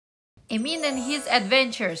Emin and his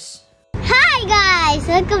adventures. Hi guys,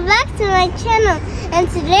 welcome back to my channel, and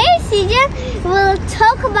today's video we'll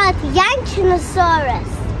talk about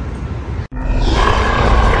Yangchuanosaurus.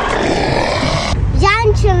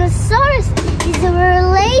 Yangchuanosaurus is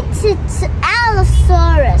related to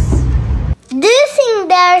Allosaurus. Do you think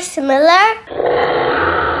they're similar?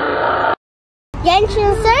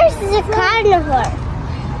 Yangchuanosaurus is a carnivore.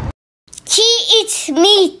 He eats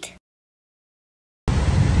meat.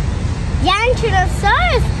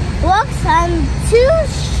 Yangchuanosaurus walks on 2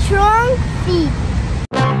 strong feet.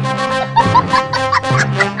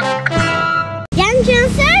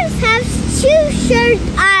 Yangchuanosaurus has 2 short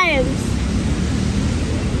arms.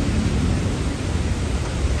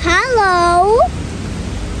 Hello!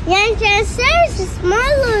 Yangchuanosaurus is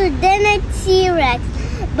smaller than a T-Rex,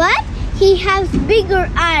 but he has bigger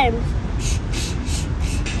arms.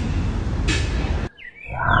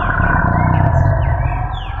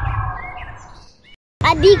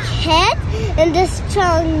 A big head and a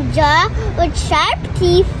strong jaw with sharp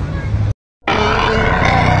teeth.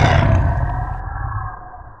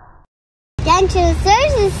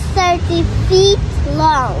 Yangchuanosaurus is 30 feet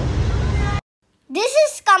long. This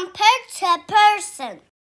is compared to a person.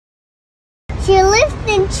 He lived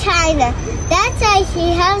in China. That's why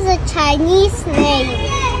he has a Chinese name.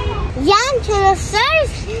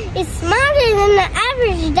 Yangchuanosaurus is smarter than the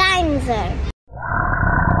average dinosaur.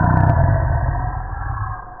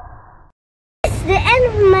 The end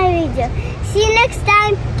of my video. See you next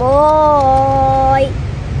time. Bye.